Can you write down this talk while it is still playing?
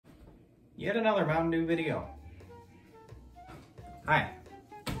Yet another Mountain Dew video. Hi.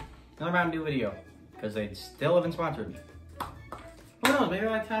 Another Mountain Dew video, because they still haven't sponsored me. Who knows, maybe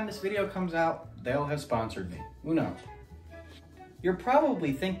by the time this video comes out, they'll have sponsored me. Who knows? You're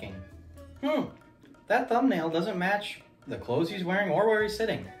probably thinking, that thumbnail doesn't match the clothes he's wearing or where he's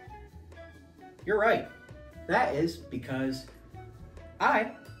sitting. You're right. That is because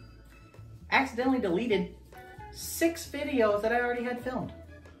I accidentally deleted 6 videos that I already had filmed.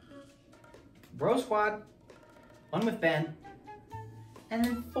 Bro Squad, 1 with Ben, and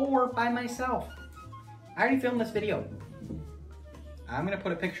then 4 by myself. I already filmed this video. I'm gonna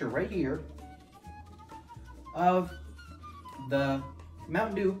put a picture right here of the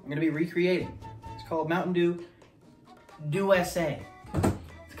Mountain Dew I'm gonna be recreating. It's called Mountain Dew USA.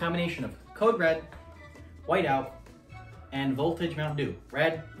 It's a combination of Code Red, White Out, and Voltage Mountain Dew.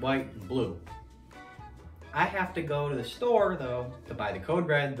 Red, white, and blue. I have to go to the store, though, to buy the Code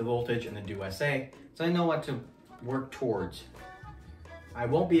Red, the Voltage, and the Dew USA, so I know what to work towards. I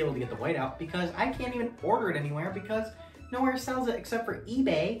won't be able to get the White Out because I can't even order it anywhere because nowhere sells it except for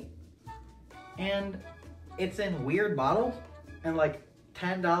eBay. And it's in weird bottles and like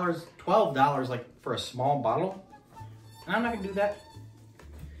 $10, $12 like for a small bottle. And I'm not gonna do that.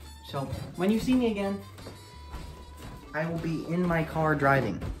 So when you see me again, I will be in my car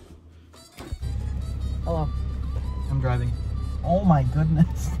driving. Hello. I'm driving. Oh my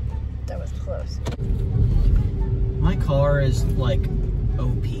goodness. That was close. My car is like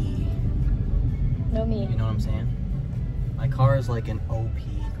OP. No me. You know what I'm saying? My car is like an OP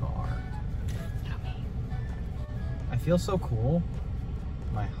car. No me. I feel so cool.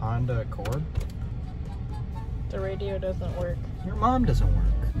 My Honda Accord. The radio doesn't work. Your mom doesn't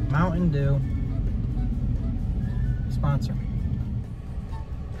work. Mountain Dew. Sponsor me.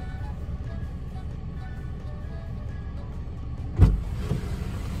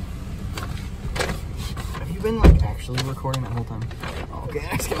 Have you been like actually recording that whole time? Oh, okay,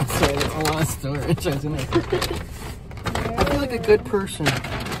 I was gonna say that's a lot of storage. I was gonna say. I feel like a good person.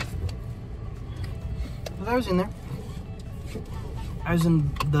 Well, I was in there. I was in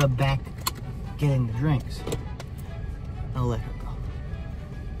the back getting the drinks. I'll let her go.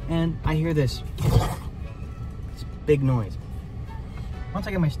 And I hear this big noise. Once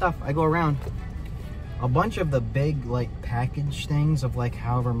I get my stuff, I go around. A bunch of the big like package things of like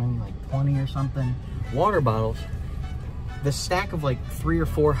however many, like 20 or something, water bottles. The stack of like 3 or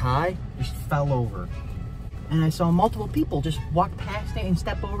 4 high just fell over. And I saw multiple people just walk past it and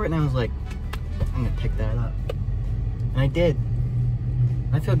step over it, and I was like, I'm gonna pick that up. And I did.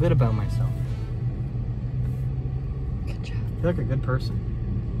 I feel good about myself. Good job. I feel like a good person.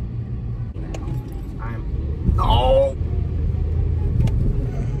 Oh!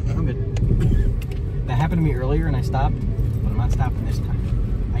 I'm good. That happened to me earlier and I stopped, but I'm not stopping this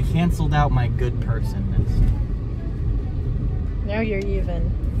time. I canceled out my good personness. Now you're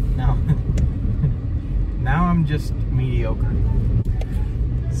even. Now, now I'm just mediocre.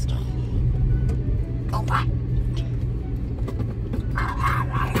 Stop. Oh, what?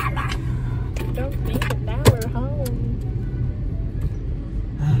 Don't think of that, we're home.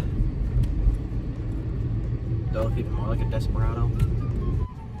 Do I look even more like a desperado?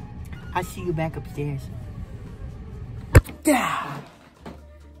 I'll see you back upstairs. Yeah.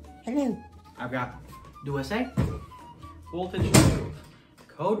 Hello. I've got USA, Voltage,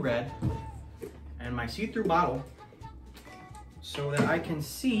 Code Red, and my see-through bottle so that I can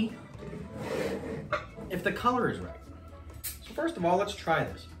see if the color is right. So first of all, let's try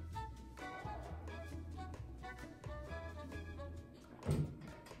this.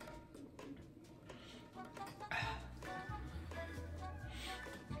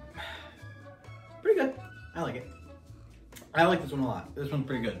 Pretty good. I like it. I like this one a lot. This one's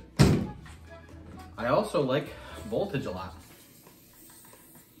pretty good. I also like Voltage a lot.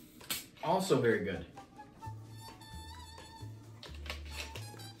 Also very good.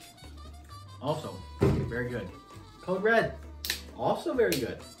 Also very good. Code Red. Also very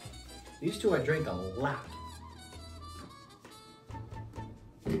good. These two I drink a lot.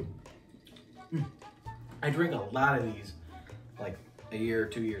 I drink a lot of these like a year or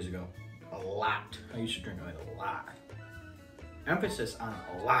 2 years ago. A lot. I used to drink like a lot. Emphasis on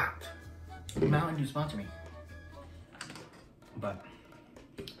a lot. Mountain Dew sponsor me. But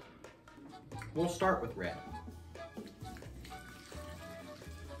we'll start with red.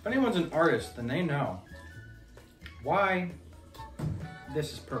 If anyone's an artist, then they know why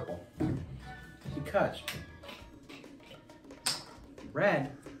this is purple. Because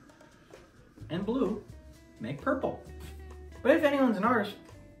red and blue make purple. But if anyone's an artist,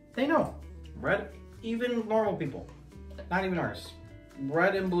 they know. Red, even normal people, not even artists,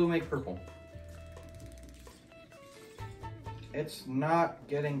 red and blue make purple. It's not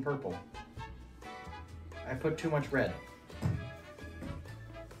getting purple. I put too much red.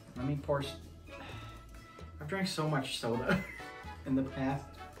 Let me pour. I've drank so much soda in the past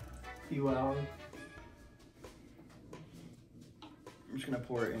few hours. I'm just gonna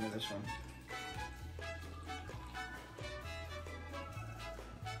pour it into this one.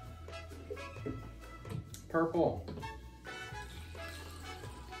 Purple.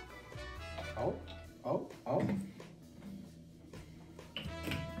 Oh, oh, oh.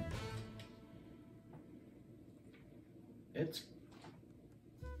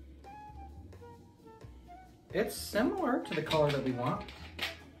 It's similar to the color that we want.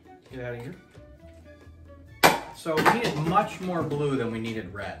 Get out of here. So we needed much more blue than we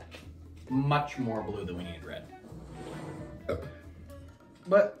needed red. Much more blue than we needed red.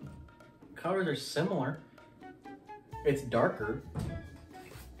 But colors are similar. It's darker,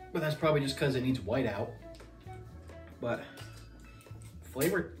 but that's probably just because it needs white out. But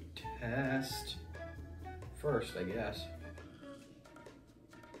flavor test first, I guess.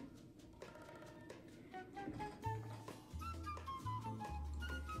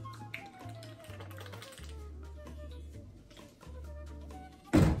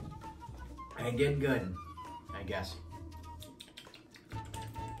 I did good, I guess.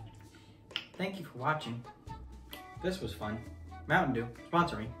 Thank you for watching. This was fun. Mountain Dew,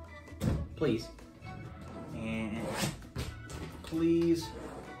 sponsor me, please. And please.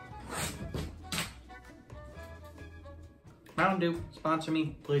 Mountain Dew, sponsor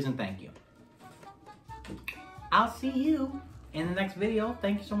me, please and thank you. I'll see you in the next video.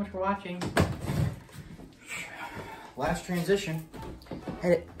 Thank you so much for watching. Last transition.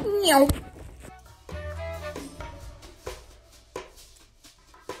 Hit it.